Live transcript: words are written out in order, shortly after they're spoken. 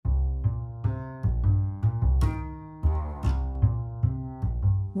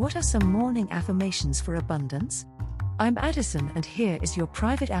What are some morning affirmations for abundance? I'm Addison, and here is your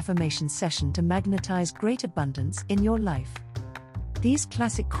private affirmation session to magnetize great abundance in your life. These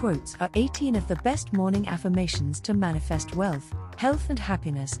classic quotes are 18 of the best morning affirmations to manifest wealth, health, and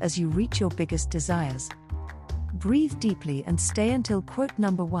happiness as you reach your biggest desires. Breathe deeply and stay until quote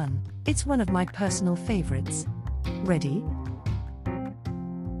number 1. It's one of my personal favorites. Ready?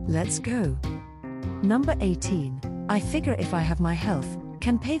 Let's go. Number 18. I figure if I have my health,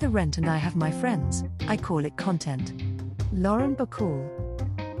 can pay the rent, and I have my friends, I call it content. Lauren Bacall.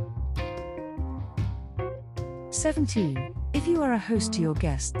 17. If you are a host to your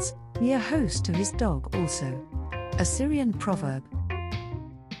guests, be a host to his dog also. Assyrian proverb.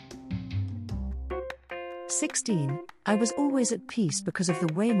 16. I was always at peace because of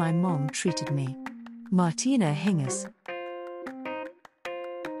the way my mom treated me. Martina Hingis.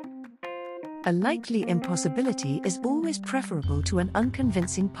 A likely impossibility is always preferable to an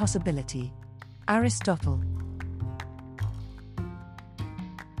unconvincing possibility. Aristotle.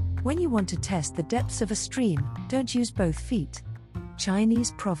 When you want to test the depths of a stream, don't use both feet.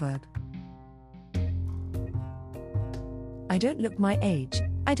 Chinese proverb. I don't look my age,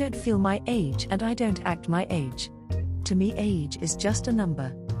 I don't feel my age, and I don't act my age. To me, age is just a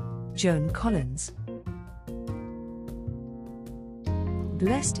number. Joan Collins.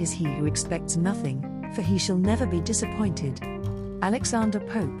 Blessed is he who expects nothing, for he shall never be disappointed. Alexander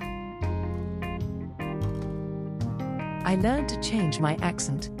Pope. I learned to change my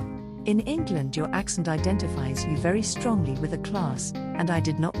accent. In England, your accent identifies you very strongly with a class, and I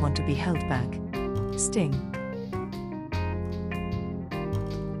did not want to be held back. Sting.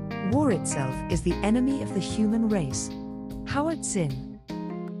 War itself is the enemy of the human race. Howard Zinn.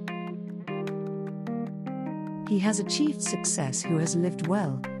 He has achieved success who has lived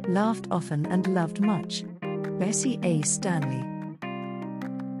well, laughed often, and loved much. Bessie A. Stanley.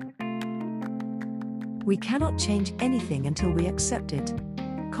 We cannot change anything until we accept it.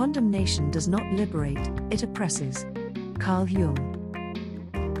 Condemnation does not liberate, it oppresses. Carl Jung.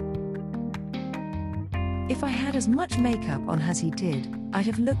 If I had as much makeup on as he did, I'd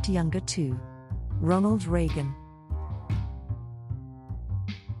have looked younger too. Ronald Reagan.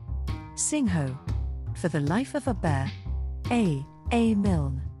 Sing-Ho. For the Life of a Bear. A.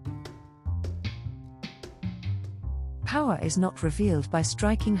 Milne. Power is not revealed by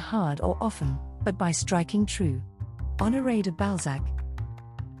striking hard or often, but by striking true. Honoré de Balzac.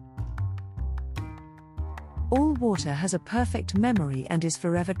 All water has a perfect memory and is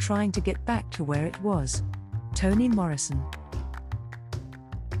forever trying to get back to where it was. Toni Morrison.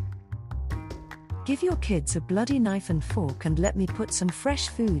 Give your kids a bloody knife and fork and let me put some fresh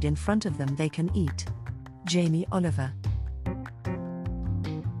food in front of them they can eat. Jamie Oliver.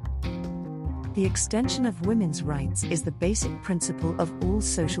 The extension of women's rights is the basic principle of all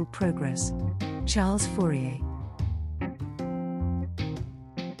social progress. Charles Fourier.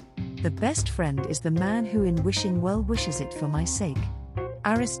 The best friend is the man who in wishing well wishes it for my sake.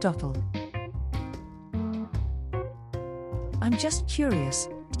 Aristotle. I'm just curious,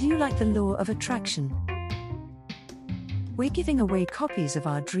 do you like the law of attraction? We're giving away copies of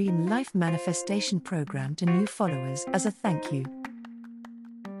our Dream Life Manifestation program to new followers as a thank you.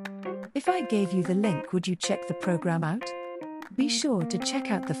 If I gave you the link, would you check the program out? Be sure to check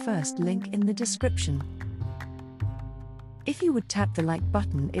out the first link in the description. If you would tap the like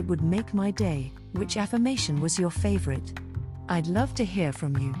button, it would make my day. Which affirmation was your favorite? I'd love to hear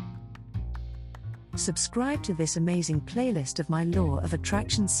from you. Subscribe to this amazing playlist of my Law of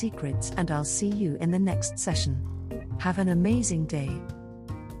Attraction secrets, and I'll see you in the next session. Have an amazing day.